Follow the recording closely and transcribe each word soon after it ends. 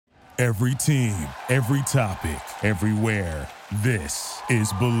Every team, every topic, everywhere. This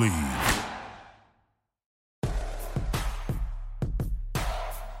is Believe.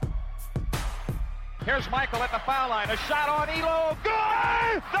 Here's Michael at the foul line. A shot on Elo.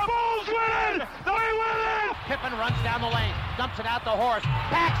 Good! The Bulls win it! They win it! Pippen runs down the lane, dumps it out the horse.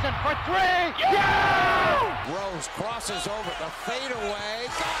 Paxson for three. Yeah! Rose crosses over the fadeaway.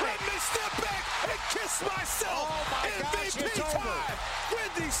 Let me step back and kiss myself. Oh my gosh, MVP it's time. over.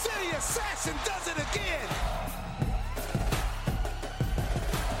 Windy City Assassin does it again.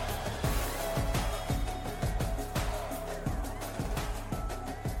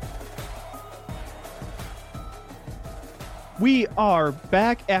 We are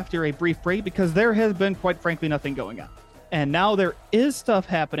back after a brief break because there has been, quite frankly, nothing going on. And now there is stuff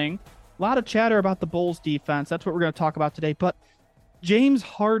happening. A lot of chatter about the Bulls defense. That's what we're going to talk about today. But James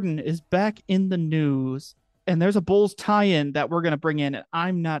Harden is back in the news, and there's a Bulls tie-in that we're going to bring in, and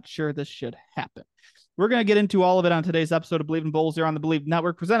I'm not sure this should happen. We're going to get into all of it on today's episode of Believe in Bulls here on the Believe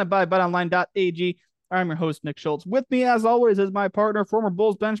Network, presented by BetOnline.ag. I'm your host, Nick Schultz. With me, as always, is my partner, former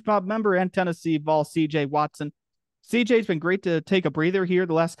Bulls Bench Mob member and Tennessee Vol C.J. Watson. CJ's been great to take a breather here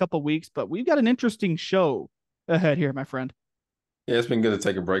the last couple of weeks, but we've got an interesting show ahead here, my friend. Yeah, it's been good to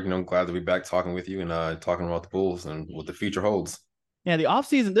take a break. I'm glad to be back talking with you and talking about the Bulls and what the future holds. Yeah, the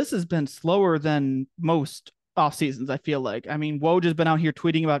offseason, this has been slower than most off seasons, I feel like. I mean, Woj has been out here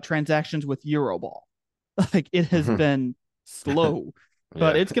tweeting about transactions with Euroball. Like, it has been slow,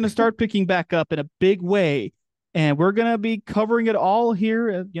 but it's going to start picking back up in a big way. And we're going to be covering it all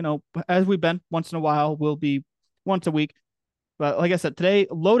here, as we've been once in a while. We'll be once a week. But like I said, today,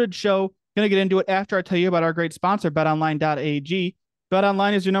 loaded show. Going to get into it after I tell you about our great sponsor, BetOnline.ag.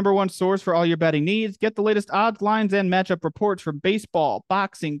 BetOnline is your number one source for all your betting needs. Get the latest odds, lines, and matchup reports from baseball,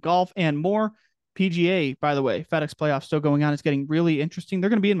 boxing, golf, and more. PGA, by the way, FedEx playoffs still going on. It's getting really interesting. They're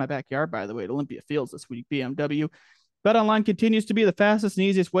going to be in my backyard, by the way, at Olympia Fields this week, BMW. BetOnline continues to be the fastest and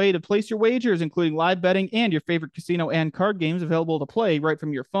easiest way to place your wagers, including live betting and your favorite casino and card games available to play right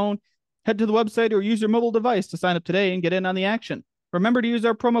from your phone. Head to the website or use your mobile device to sign up today and get in on the action. Remember to use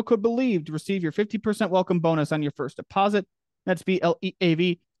our promo code BELIEVE to receive your 50% welcome bonus on your first deposit. That's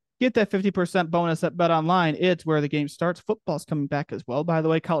BLEAV. Get that 50% bonus at BetOnline. It's where the game starts. Football's coming back as well. By the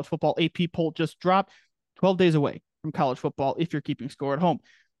way, college football AP poll just dropped. 12 days away from college football if you're keeping score at home.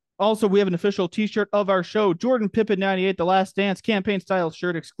 Also, we have an official t-shirt of our show. Jordan Pippen 98, The Last Dance campaign style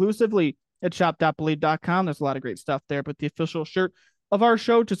shirt exclusively at shop.believe.com. There's a lot of great stuff there, but the official shirt of our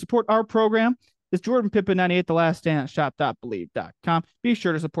show to support our program is Jordan Pippen 98, The Last Dance, shop.believe.com. Be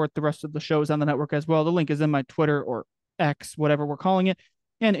sure to support the rest of the shows on the network as well. The link is in my Twitter or X, whatever we're calling it,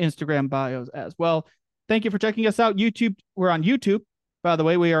 and Instagram bios as well. Thank you for checking us out. YouTube, we're on YouTube. By the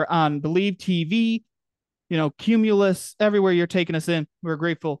way, we are on Believe TV, Cumulus, everywhere you're taking us in. We're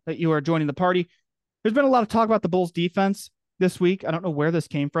grateful that you are joining the party. There's been a lot of talk about the Bulls defense this week. I don't know where this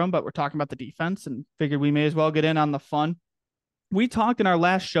came from, but we're talking about the defense and figured we may as well get in on the fun. We talked in our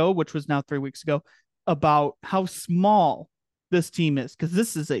last show, which was now 3 weeks ago, about how small this team is, because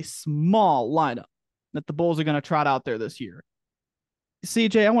this is a small lineup that the Bulls are going to trot out there this year.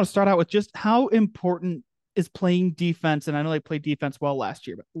 CJ, I want to start out with just how important is playing defense, and I know they played defense well last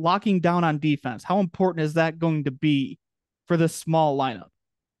year, but locking down on defense, how important is that going to be for this small lineup?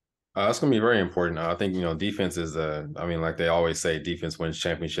 It's going to be very important. I think, defense is, like they always say, defense wins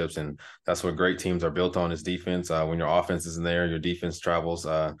championships, and that's what great teams are built on is defense. When your offense isn't there, your defense travels.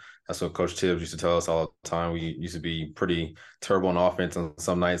 That's what Coach Tibbs used to tell us all the time. We used to be pretty terrible on offense on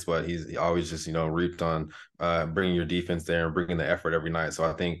some nights, but he always just, reaped on bringing your defense there and bringing the effort every night. So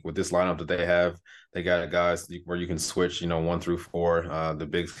I think with this lineup that they have, they got guys where you can switch, 1 through 4. The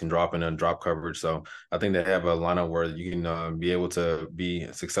bigs can drop in and drop coverage. So I think they have a lineup where you can be able to be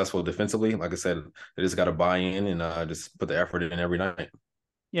successful defensively. Like I said, they just got to buy in and just put the effort in every night.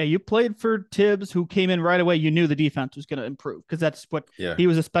 Yeah, you played for Tibbs, who came in right away. You knew the defense was going to improve because that's what he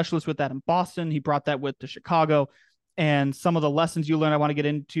was a specialist with that in Boston. He brought that with to Chicago. And some of the lessons you learned, I want to get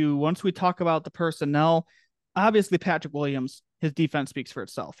into once we talk about the personnel. Obviously, Patrick Williams, his defense speaks for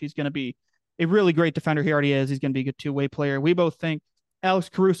itself. He's going to be a really great defender. He already is. He's going to be a good two-way player. We both think Alex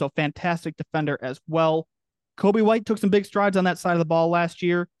Caruso, fantastic defender as well. Kobe White took some big strides on that side of the ball last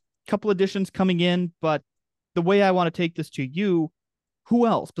year. Couple additions coming in, but the way I want to take this to you, who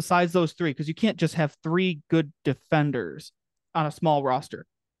else besides those three? Because you can't just have 3 good defenders on a small roster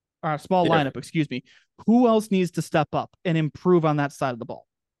or a small lineup, excuse me. Who else needs to step up and improve on that side of the ball?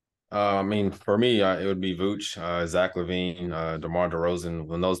 I mean, for me, it would be Vooch, Zach LaVine, DeMar DeRozan.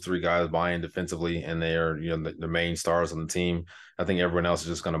 When those three guys buy in defensively and they are, the main stars on the team, I think everyone else is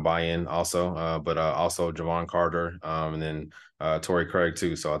just going to buy in also. But also Javon Carter, and then Torrey Craig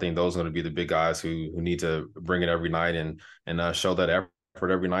too. So I think those are going to be the big guys who need to bring it every night and show that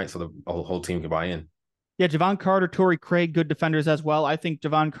effort every night so the whole team can buy in. Yeah, Javon Carter, Torrey Craig, good defenders as well. I think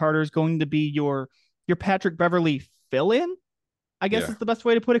Javon Carter is going to be your Patrick Beverly fill-in, I guess is the best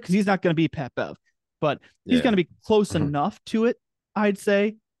way to put it, because he's not going to be Pat Bev, but he's going to be close enough to it, I'd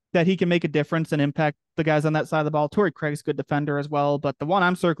say, that he can make a difference and impact the guys on that side of the ball. Torrey Craig's a good defender as well, but the one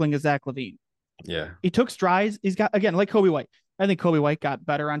I'm circling is Zach LaVine. Yeah. He took strides. He's got, again, like Kobe White. I think Kobe White got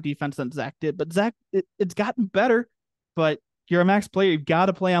better on defense than Zach did, but Zach, it's gotten better, but you're a max player. You've got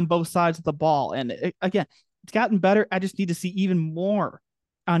to play on both sides of the ball. And again, it's gotten better. I just need to see even more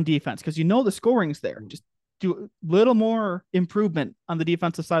on defense because the scoring's there. Just do a little more improvement on the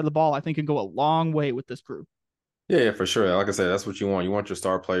defensive side of the ball. I think can go a long way with this group. Yeah, for sure. Like I said, that's what you want. You want your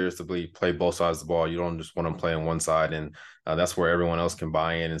star players to play both sides of the ball. You don't just want them playing one side, and that's where everyone else can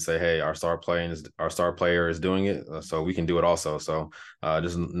buy in and say, "Hey, our star player is doing it, so we can do it also." So,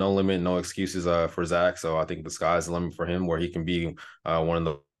 just no limit, no excuses for Zach. So I think the sky's the limit for him, where he can be one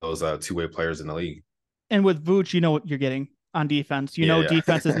of those two-way players in the league. And with Vooch, you know what you're getting on defense.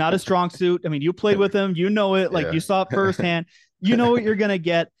 Defense is not a strong suit. I mean, you played with him, you know it. Like you saw it firsthand. You know what you're gonna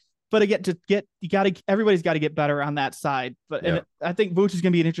get. But again, everybody's got to get better on that side. But and I think Vooch is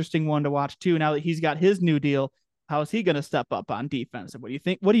going to be an interesting one to watch too. Now that he's got his new deal, how is he going to step up on defense? And what do you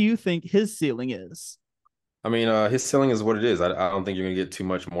think? What do you think his ceiling is? I mean, his ceiling is what it is. I don't think you're going to get too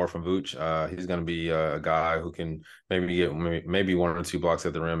much more from Vooch. He's going to be a guy who can maybe get maybe one or two blocks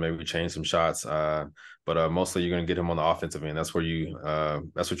at the rim, maybe change some shots. But mostly you're going to get him on the offensive end. That's what you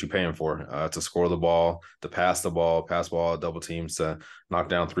pay him for, to score the ball, to pass ball, double teams, to knock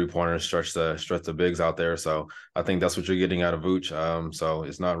down 3-pointers, stretch the bigs out there. So I think that's what you're getting out of Vooch. So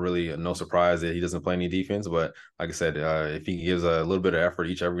it's not really no surprise that he doesn't play any defense. But like I said, if he gives a little bit of effort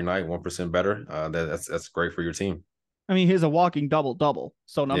every night, 1% better, that's great for your team. I mean, he's a walking double-double.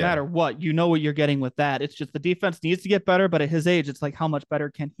 So no matter what, you know what you're getting with that. It's just the defense needs to get better, but at his age, it's like, how much better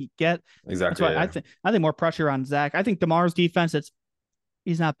can he get? Exactly. That's why I think more pressure on Zach. I think DeMar's defense,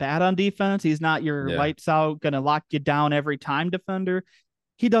 he's not bad on defense. He's not your lights out, going to lock you down every time defender.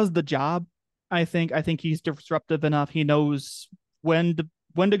 He does the job. I think he's disruptive enough. He knows when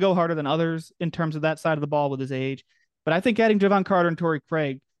to go harder than others in terms of that side of the ball with his age. But I think adding Javon Carter and Torrey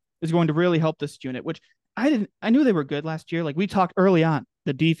Craig is going to really help this unit, which I knew they were good last year. Like we talked early on,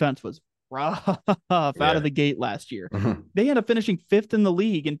 the defense was rough out of the gate last year. Mm-hmm. They end up finishing 5th in the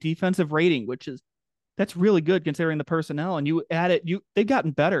league in defensive rating, that's really good considering the personnel. And you add it, they've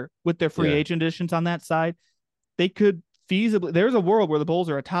gotten better with their free agent additions on that side. They could feasibly, there's a world where the Bulls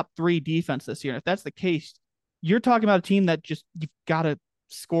are a top 3 defense this year. And if that's the case, you're talking about a team that you've got to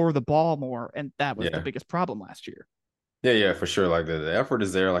score the ball more. And that was the biggest problem last year. Yeah, for sure. Like the effort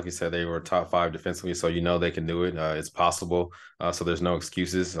is there. Like you said, they were top 5 defensively, so they can do it. It's possible. So there's no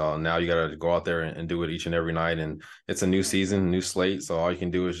excuses. Now you got to go out there and do it each and every night. And it's a new season, new slate. So all you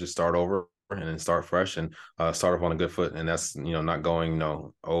can do is just start over and then start fresh and start off on a good foot. And that's not going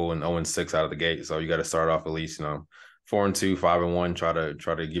 0-6 out of the gate. So you got to start off at least 4-2, 5-1.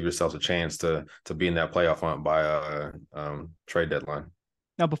 Try to give yourself a chance to be in that playoff hunt by trade deadline.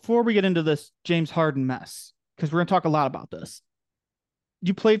 Now, before we get into this James Harden mess, because we're going to talk a lot about this.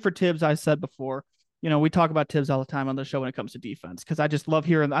 You played for Tibbs, I said before. We talk about Tibbs all the time on the show when it comes to defense because I love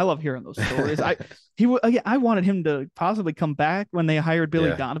hearing those stories. I wanted him to possibly come back when they hired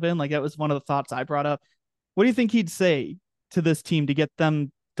Billy Donovan. Like that was one of the thoughts I brought up. What do you think he'd say to this team to get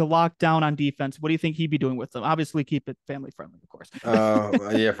them to lock down on defense? What do you think he'd be doing with them? Obviously, keep it family friendly, of course.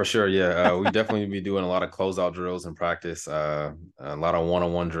 Yeah, for sure. Yeah, we definitely be doing a lot of closeout drills in practice. A lot of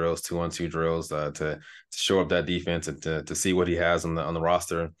 1-on-1 drills, 2-on-2 drills to show up that defense and to see what he has on the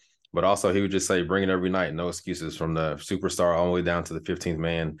roster. But also, he would just say, "Bring it every night, no excuses." From the superstar all the way down to the 15th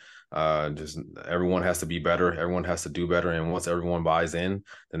man. Just everyone has to be better. Everyone has to do better. And once everyone buys in,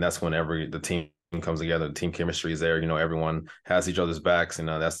 then that's when the team comes together. The team chemistry is there. Everyone has each other's backs, and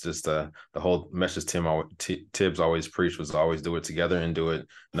that's just the whole message Tibbs always preached was always do it together and do it.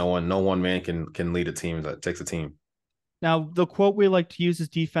 No one man can lead a team. That takes a team. Now, the quote we like to use is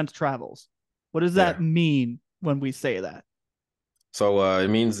defense travels. What does that mean when we say that? So it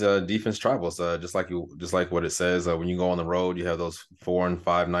means defense travels, just like what it says. When you go on the road, you have those 4 and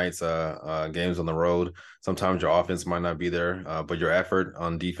 5 nights games on the road. Sometimes your offense might not be there, but your effort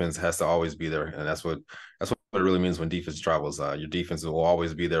on defense has to always be there, and that's what it really means when defense travels. Your defense will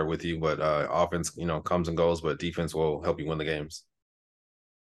always be there with you, but offense, comes and goes, but defense will help you win the games.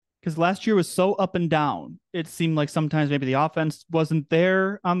 because last year was so up and down. It seemed like sometimes maybe the offense wasn't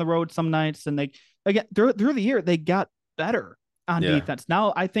there on the road some nights, and they again through the year they got better on defense.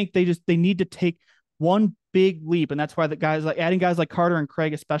 Now I think they need to take one big leap, and that's why the guys like adding guys like Carter and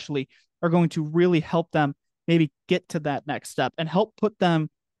Craig especially are going to really help them maybe get to that next step and help put them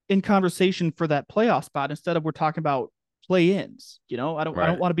in conversation for that playoff spot instead of we're talking about play-ins. I don't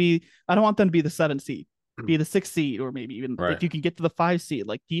want them to be the 7th seed, be the 6th seed, or maybe even if you can get to the 5 seed.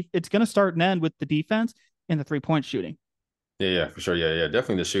 Like it's going to start and end with the defense and the 3-point shooting. Yeah, for sure. Yeah.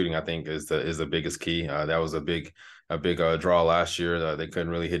 Definitely the shooting, I think, is the biggest key. That was a big draw last year. They couldn't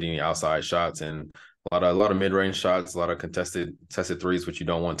really hit any outside shots, and a lot of mid-range shots, a lot of contested threes, which you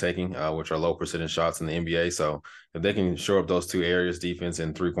don't want taking, which are low percentage shots in the NBA. So if they can shore up those 2 areas, defense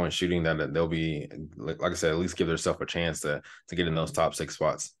and 3-point shooting, that they'll be, like I said, at least give themselves a chance to get in those top 6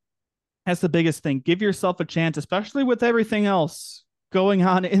 spots. That's the biggest thing. Give yourself a chance, especially with everything else going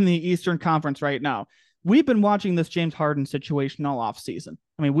on in the Eastern Conference right now. We've been watching this James Harden situation all off season.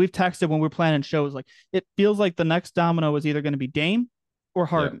 I mean, we've texted when we're planning shows, like it feels like the next domino is either going to be Dame or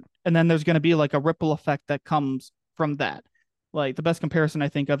Harden. Yep. And then there's going to be like a ripple effect that comes from that. Like the best comparison I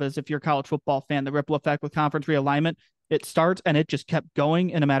think of is if you're a college football fan, the ripple effect with conference realignment, it starts and it just kept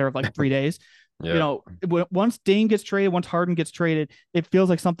going in a matter of like 3 days. Yeah. Once Dame gets traded, once Harden gets traded, it feels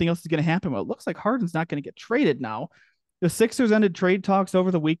like something else is going to happen. Well, it looks like Harden's not going to get traded now. The Sixers ended trade talks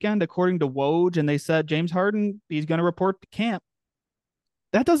over the weekend, according to Woj, and they said James Harden, he's going to report to camp.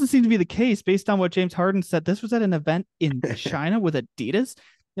 That doesn't seem to be the case based on what James Harden said. This was at an event in China with Adidas.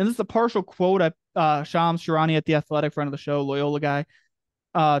 And this is a partial quote at Shams Charania at The Athletic, friend of the show, Loyola guy.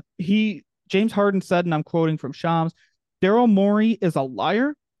 James Harden said, and I'm quoting from Shams, Daryl Morey is a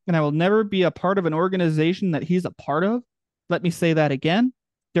liar, and I will never be a part of an organization that he's a part of. Let me say that again.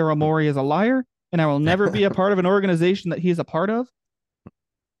 Daryl Morey is a liar, and I will never be a part of an organization that he's a part of.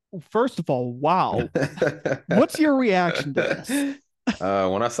 First of all, wow. What's your reaction to this?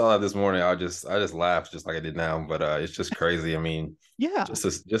 When I saw that this morning, I just laughed just like I did now. But it's just crazy. I mean, yeah,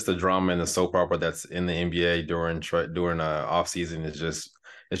 just the drama and the soap opera that's in the NBA during off season is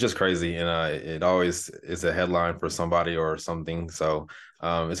just crazy, and it always is a headline for somebody or something. So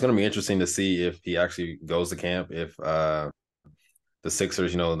it's going to be interesting to see if he actually goes to camp, if the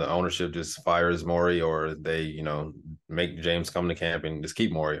Sixers, the ownership just fires Morey, or they, make James come to camp and just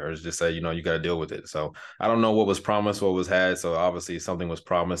keep Morey, or just say, you got to deal with it. So I don't know what was promised, what was had. So obviously something was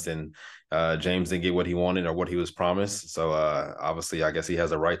promised, and James didn't get what he wanted or what he was promised. So obviously I guess he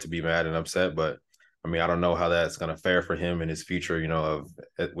has a right to be mad and upset, but I mean, I don't know how that's going to fare for him in his future,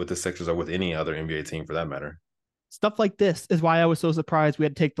 with the Sixers or with any other NBA team for that matter. Stuff like this is why I was so surprised we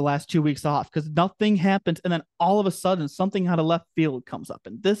had to take the last 2 weeks off, because nothing happens, and then all of a sudden something out of left field comes up,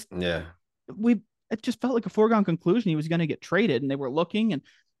 and this, it just felt like a foregone conclusion he was going to get traded, and they were looking, and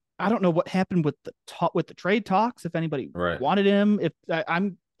I don't know what happened with the trade talks, if anybody wanted him. If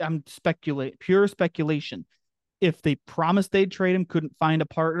I'm pure speculation. If they promised they'd trade him, couldn't find a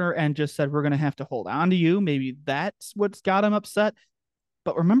partner, and just said, we're going to have to hold on to you, maybe that's what's got him upset.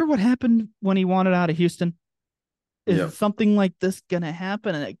 But remember what happened when he wanted out of Houston? Is something like this going to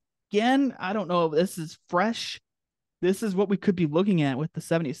happen? And again, I don't know if this is fresh. This is what we could be looking at with the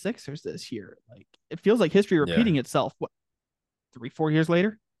 76ers this year. Like, it feels like history repeating itself. What, 3-4 years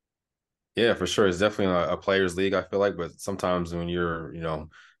later? Yeah, for sure. It's definitely a players' league, I feel like. But sometimes when you're,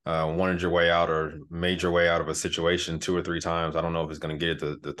 wanted your way out or made your way out of a situation 2 or 3 times, I don't know if he's going to get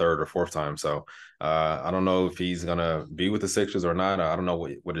it the 3rd or 4th time. So I don't know if he's going to be with the Sixers or not. I don't know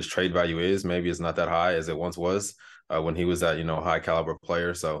what his trade value is. Maybe it's not that high as it once was when he was that, high caliber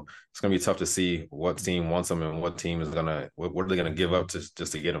player. So it's going to be tough to see what team wants him and what team is what are they going to give up just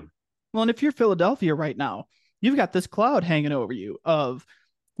to get him. Well, and if you're Philadelphia right now, you've got this cloud hanging over you of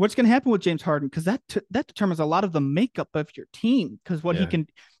what's going to happen with James Harden, because that determines a lot of the makeup of your team, because he can,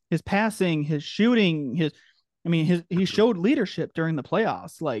 his passing, his shooting, he showed leadership during the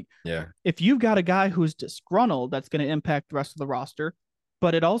playoffs. Like, if you've got a guy who's disgruntled, that's going to impact the rest of the roster,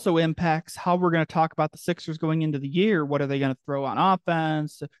 but it also impacts how we're going to talk about the Sixers going into the year. What are they going to throw on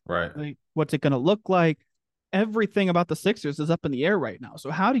offense? Right. Like, what's it going to look like? Everything about the Sixers is up in the air right now. So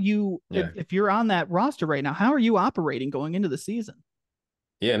how do you, if you're on that roster right now, how are you operating going into the season?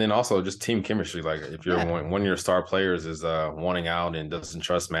 Yeah, and then also just team chemistry. Like, if you're one of your star players is wanting out and doesn't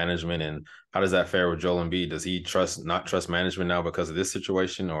trust management, and how does that fare with Joel Embiid? Does he not trust management now because of this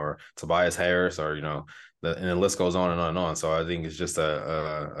situation, or Tobias Harris, or and the list goes on and on and on. So I think it's just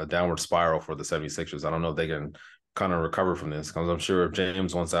a downward spiral for the 76ers. I don't know if they can kind of recover from this, because I'm sure if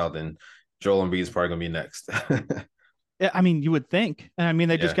James wants out, then Joel Embiid is probably going to be next. Yeah, I mean, you would think. And I mean,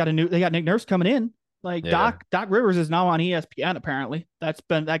 they just got they got Nick Nurse coming in. Like Doc Rivers is now on ESPN. Apparently,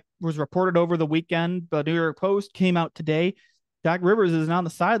 that was reported over the weekend. The New York Post came out today. Doc Rivers isn't on the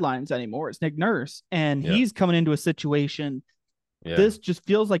sidelines anymore. It's Nick Nurse, and he's coming into a situation. Yeah. This just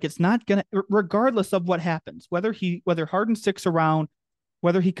feels like it's not gonna, regardless of what happens, whether Harden sticks around,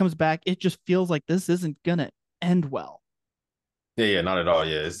 whether he comes back. It just feels like this isn't gonna end well. Yeah, not at all.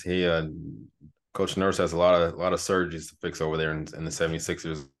 Yeah, Coach Nurse has a lot of surgeries to fix over there in the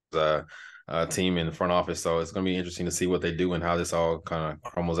 76ers team in the front office. So it's going to be interesting to see what they do and how this all kind of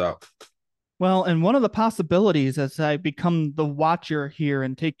crumbles out. Well, and one of the possibilities as I become the watcher here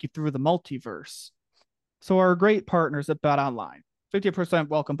and take you through the multiverse. So our great partners at Bet Online, 50%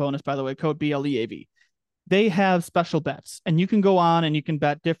 welcome bonus, by the way, code BLEAV. They have special bets, and you can go on and you can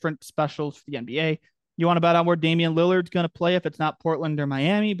bet different specials for the NBA. You want to bet on where Damian Lillard's going to play if it's not Portland or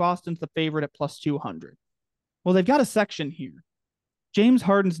Miami. Boston's the favorite at plus 200. Well, they've got a section here. James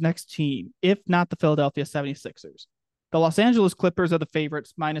Harden's next team, if not the Philadelphia 76ers. The Los Angeles Clippers are the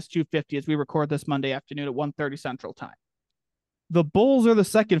favorites, minus 250 as we record this Monday afternoon at 1:30 Central Time. The Bulls are the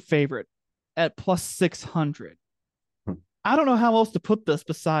second favorite at plus 600. I don't know how else to put this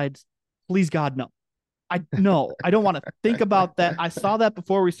besides, please God, no. I don't want to think about that. I saw that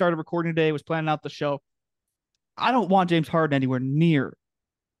before we started recording today, was planning out the show. I don't want James Harden anywhere near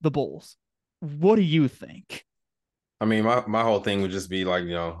the Bulls. What do you think? I mean, my whole thing would just be like,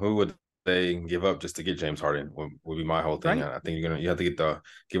 who would they give up just to get James Harden would be my whole thing. Right. I think you have to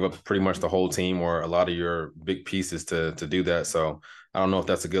give up pretty much the whole team or a lot of your big pieces to do that. So I don't know if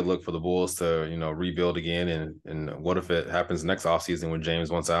that's a good look for the Bulls to, rebuild again. And what if it happens next offseason when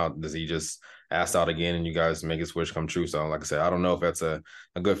James wants out? Does he just ask out again and you guys make his wish come true? So like I said, I don't know if that's a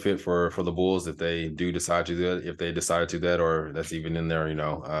good fit for the Bulls if they do decide to do it, if they decide to do that, or that's even in their, in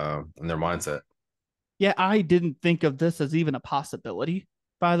their mindset. Yeah, I didn't think of this as even a possibility,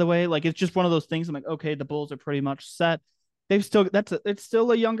 by the way. Like, it's just one of those things. I'm like, okay, the Bulls are pretty much set. It's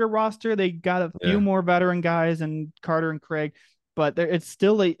still a younger roster. They got a few more veteran guys and Carter and Craig, but it's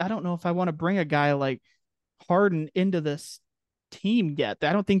still I don't know if I want to bring a guy like Harden into this team yet.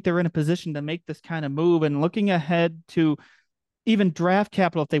 I don't think they're in a position to make this kind of move. And looking ahead to even draft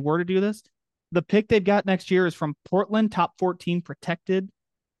capital, if they were to do this, the pick they've got next year is from Portland, top 14 protected.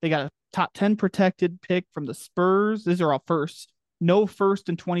 They got a top 10 protected pick from the Spurs. These are all firsts. No first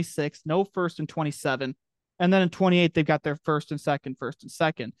in 26, no first in 27. And then in 28, they've got their first and second.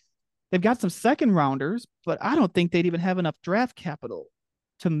 They've got some second rounders, but I don't think they'd even have enough draft capital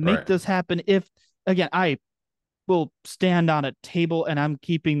to make this happen. If, again, I will stand on a table and I'm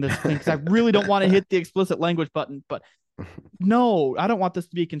keeping this thing because I really don't want to hit the explicit language button, but no, I don't want this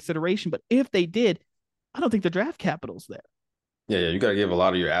to be a consideration. But if they did, I don't think the draft capital's there. Yeah, you got to give a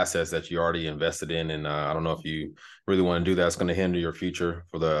lot of your assets that you already invested in, and I don't know if you really want to do that. It's going to hinder your future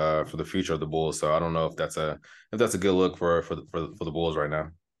for the future of the Bulls. So I don't know if that's a good look for the Bulls right now.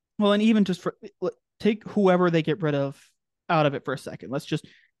 Well, and even just take whoever they get rid of out of it for a second. Let's just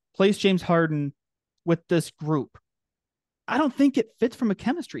place James Harden with this group. I don't think it fits from a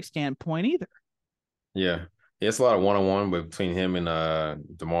chemistry standpoint either. Yeah, it's a lot of one-on-one between him and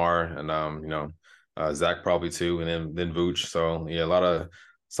DeMar and Zach probably too, and then Vooch. So yeah, a lot of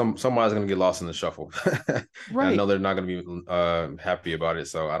somebody's gonna get lost in the shuffle. Right. I know they're not gonna be happy about it.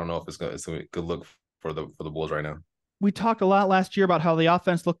 So I don't know if it's a good look for the Bulls right now. We talked a lot last year about how the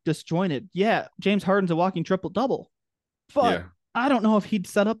offense looked disjointed. Yeah, James Harden's a walking triple-double. But I don't know if he'd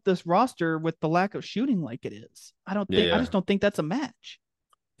set up this roster with the lack of shooting like it is. I just don't think that's a match.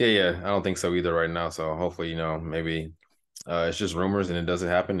 Yeah. I don't think so either right now. So hopefully, maybe it's just rumors and it doesn't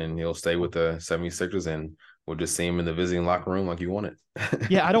happen and he'll stay with the 76ers and we'll just see him in the visiting locker room like you want it.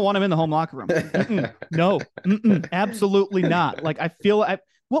 Yeah, I don't want him in the home locker room. No, absolutely not. Like, I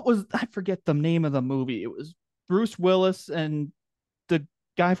forget the name of the movie. It was Bruce Willis and the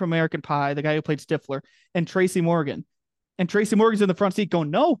guy from American Pie, the guy who played Stifler, and Tracy Morgan. And Tracy Morgan's in the front seat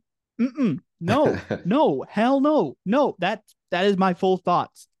going, no, hell no. That is my full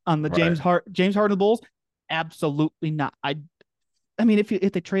thoughts on the James Harden Bulls. Absolutely not. I mean, if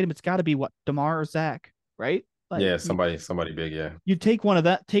they trade him, it's got to be what, DeMar or Zach, right? Like, yeah, somebody big. Yeah, you take one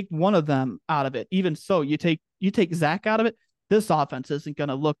of them out of it. Even so, you take Zach out of it. This offense isn't going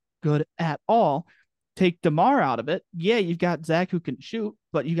to look good at all. Take DeMar out of it. Yeah, you've got Zach who can shoot,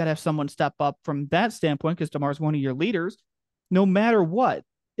 but you got to have someone step up from that standpoint because DeMar's one of your leaders. No matter what,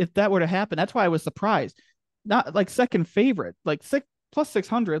 if that were to happen, that's why I was surprised. Not like second favorite, like plus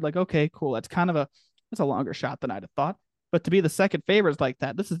 600. Like, okay, cool. That's a longer shot than I'd have thought. But to be the second favorite is like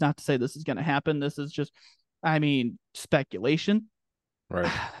that. This is not to say this is going to happen. This is just, speculation.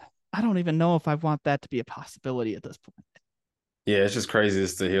 Right. I don't even know if I want that to be a possibility at this point. Yeah, it's just crazy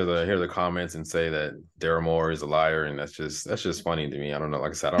just to hear the comments and say that Daryl Moore is a liar, and that's just funny to me. I don't know.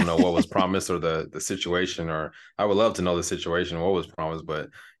 Like I said, I don't know what was promised or the situation, or I would love to know the situation, what was promised, but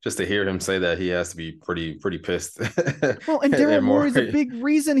just to hear him say that, he has to be pretty pissed. Well, and Daryl and Moore more, is a big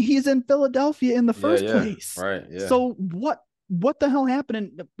reason he's in Philadelphia in the yeah, first yeah, place. right, yeah, So what the hell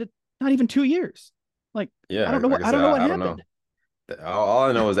happened in not even 2 years? Like yeah. I don't know Like what I I said, don't know what I don't know. happened. All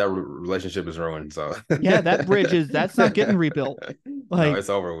I know is that relationship is ruined. So Yeah, that bridge that's not getting rebuilt. no, Like it's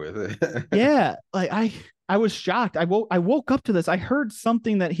over with. yeah, like I was shocked. I woke up to this. I heard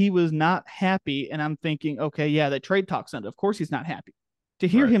something that he was not happy, and I'm thinking, okay, yeah, the trade talks ended. Of course he's not happy. To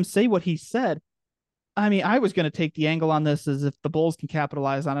hear Right, him say what he said, I mean, I was going to take the angle on this as if the Bulls can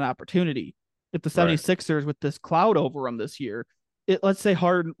capitalize on an opportunity. If the right, 76ers with this cloud over them this year, let's say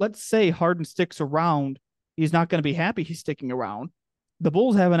Harden sticks around, he's not going to be happy he's sticking around. The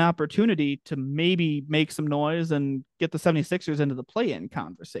Bulls have an opportunity to maybe make some noise and get the 76ers into the play-in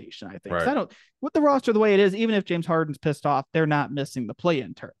conversation, I think. 'Cause right. I don't with the roster the way it is, even if James Harden's pissed off, they're not missing the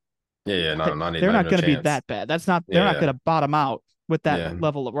play-in turn. Yeah, yeah. Not not They're not not even a going to be chance. that bad. They're Yeah, not yeah, going to bottom out with that yeah.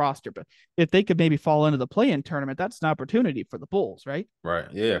 level of roster. But if they could maybe fall into the play-in tournament, that's an opportunity for the Bulls, right? Right.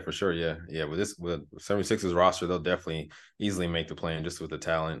 Yeah, yeah, for sure. Yeah. Yeah. With 76ers roster, they'll definitely easily make the play in just with the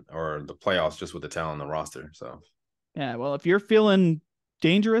talent, or the playoffs just with the talent on the roster. So Yeah. Well, if you're feeling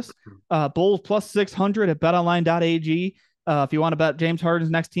dangerous, Bulls plus 600 at betonline.ag. If you want to bet James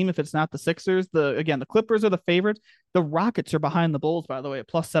Harden's next team, if it's not the Sixers, the Clippers are the favorites. The Rockets are behind the Bulls, by the way, at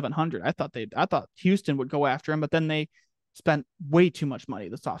plus 700. I thought Houston would go after him, but then they spent way too much money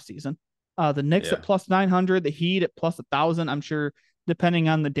this offseason. The Knicks at yeah. plus 900, the Heat at plus 1,000. I'm sure depending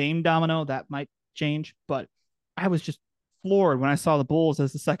on the Dame domino, that might change, but I was just floored when I saw the Bulls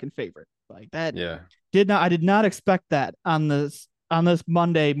as the second favorite. Like that Yeah. I did not expect that on this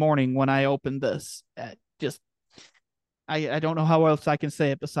Monday morning when I opened this. Just I don't know how else I can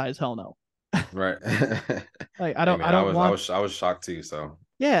say it besides hell no. Right. Like Hey man, I I don't was I want was I was shocked too. So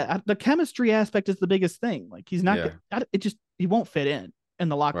yeah, the chemistry aspect is the biggest thing. Like he's not yeah. it just he won't fit in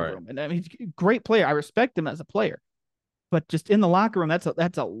the locker Right. room. And I mean he's a great player. I respect him as a player. But just in the locker room that's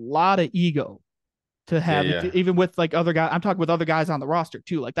a lot of ego to Yeah, have yeah. even with like other guys. I'm talking with other guys on the roster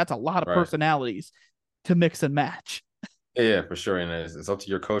too. Like that's a lot of Right. personalities to mix and match. Yeah, yeah, for sure. And it's up to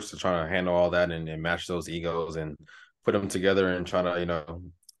your coach to try to handle all that and match those egos and put them together and try to,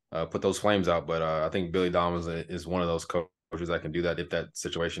 put those flames out. But I think Billy Dom is one of those coaches that can do that if that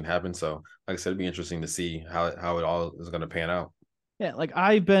situation happens. So, like I said, it'd be interesting to see how it all is going to pan out. Yeah, like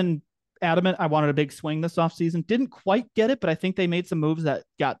I've been adamant I wanted a big swing this offseason. Didn't quite get it, but I think they made some moves that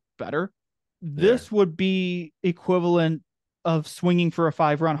got better. Yeah. This would be equivalent of swinging for a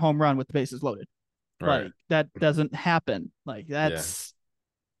 5-run home run with the bases loaded. Right. Like that doesn't happen. Like Yeah.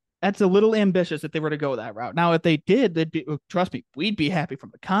 that's a little ambitious if they were to go that route. Now, if they did, they'd be trust me, we'd be happy from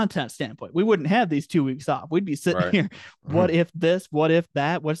the content standpoint. We wouldn't have these 2 weeks off. We'd be sitting Right. here. What if this? What if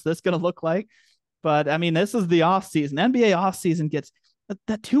that? What's this going to look like? But I mean, this is the off season. NBA off season gets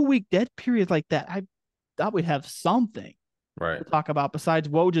that 2 week dead period like that. I thought we'd have something Right. to talk about besides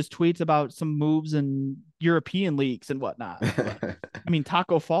Woj's tweets about some moves in European leagues and whatnot. But, I mean,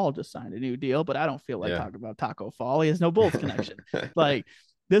 Taco Fall just signed a new deal, but I don't feel like Yeah. talking about Taco Fall. He has no Bulls connection. Like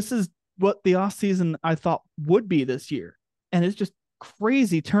this is what the offseason I thought would be this year. And it's just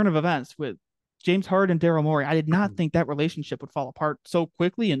crazy turn of events with James Harden and Daryl Morey. I did not think that relationship would fall apart so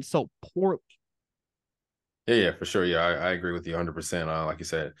quickly and so poorly. Yeah, yeah, for sure. Yeah, I agree with you 100%. Like you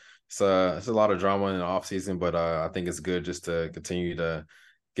said, it's a lot of drama in the off season, but I think it's good just to continue to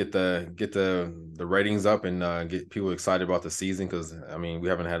get the ratings up and get people excited about the season, because I mean we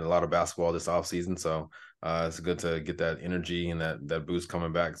haven't had a lot of basketball this off season, so it's good to get that energy and that boost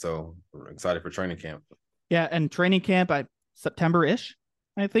coming back. So we're excited for training camp. Yeah, and training camp September-ish.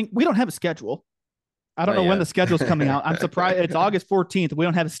 I think we don't have a schedule. I don't Not know when yet. the schedule's coming out. I'm surprised it's August 14th. We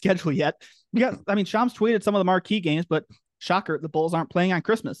don't have a schedule yet. Shams tweeted some of the marquee games, but shocker, the Bulls aren't playing on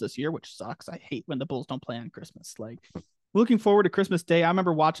Christmas this year, which sucks. I hate when the Bulls don't play on Christmas. Like looking forward to Christmas Day. I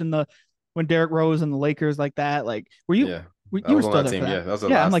remember watching when Derrick Rose and the Lakers like that. Like, were you? Yeah, You I were was on still that there team. for Yeah, that. that was the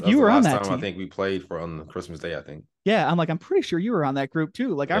Yeah, last. I'm like, That was you the were on last that time I team. think we played on Christmas Day, I think. Yeah, I'm like, I'm pretty sure you were on that group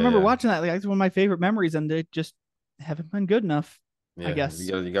too. Like, I remember Yeah. watching that. Like, it's one of my favorite memories, and they just haven't been good enough. I Yeah, guess.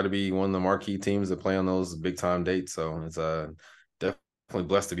 you got to be one of the marquee teams that play on those big time dates. So it's definitely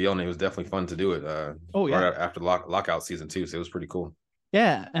blessed to be on it. It was definitely fun to do it. Oh yeah, right after lockout season too, so it was pretty cool.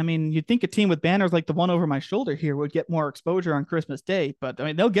 yeah. I mean, you'd think a team with banners like the one over my shoulder here would get more exposure on Christmas Day, but I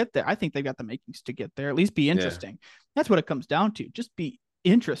mean, they'll get there. I think they've got the makings to get there. At least be interesting. That's what it comes down to. Just be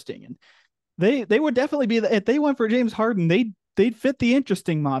interesting, and they would definitely be if they went for James Harden, they'd fit the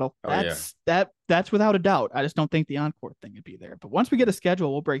interesting model. Oh, That's without a doubt. I just don't think the encore thing would be there. But once we get a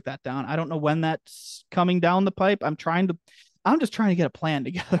schedule, we'll break that down. I don't know when that's coming down the pipe. I'm just trying to get a plan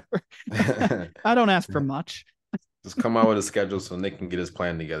together. I don't ask for much. Just come out with a schedule so Nick can get his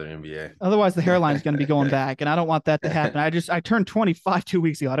plan together, NBA. Otherwise, the hairline is going to be going back, and I don't want that to happen. I turned 25 2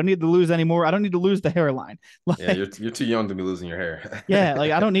 weeks ago. I don't need to lose anymore. I don't need to lose the hairline. Like, yeah, you're too young to be losing your hair. Yeah,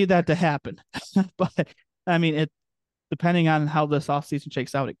 like I don't need that to happen. But I mean, depending on how this offseason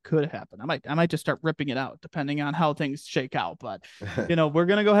shakes out, it could happen. I might just start ripping it out depending on how things shake out. But we're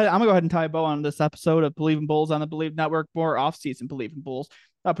gonna go ahead. I'm gonna go ahead and tie a bow on this episode of Believe in Bulls on the Believe Network. More offseason Believe in Bulls.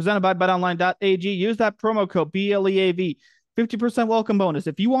 Presented by betonline.ag. Use that promo code BLEAV. 50% welcome bonus.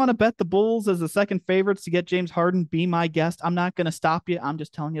 If you want to bet the Bulls as the second favorites to get James Harden, be my guest. I'm not going to stop you. I'm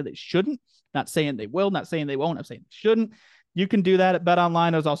just telling you they shouldn't. Not saying they will, not saying they won't. I'm saying they shouldn't. You can do that at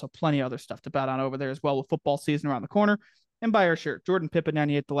BetOnline. There's also plenty of other stuff to bet on over there as well with football season around the corner. And buy our shirt, Jordan Pippen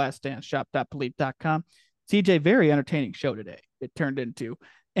 98, The Last Dance, shop.believe.com. CJ, very entertaining show today. It turned into.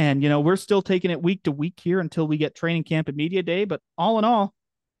 And, we're still taking it week to week here until we get training camp and media day. But all in all,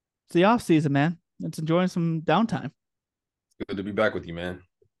 it's the off season, man. It's enjoying some downtime. Good to be back with you, man.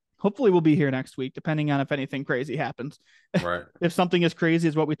 Hopefully we'll be here next week, depending on if anything crazy happens. Right. If something as crazy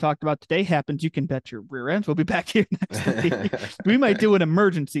as what we talked about today happens, you can bet your rear ends we'll be back here next week. We might do an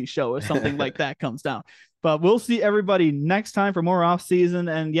emergency show if something like that comes down. But we'll see everybody next time for more off season.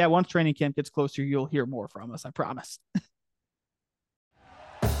 And yeah, once training camp gets closer, you'll hear more from us. I promise.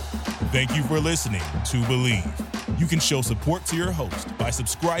 Thank you for listening to Believe. You can show support to your host by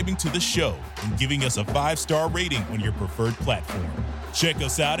subscribing to the show and giving us a 5-star rating on your preferred platform. Check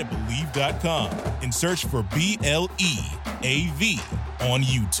us out at Believe.com and search for BLEAV on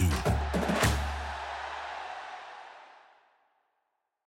YouTube.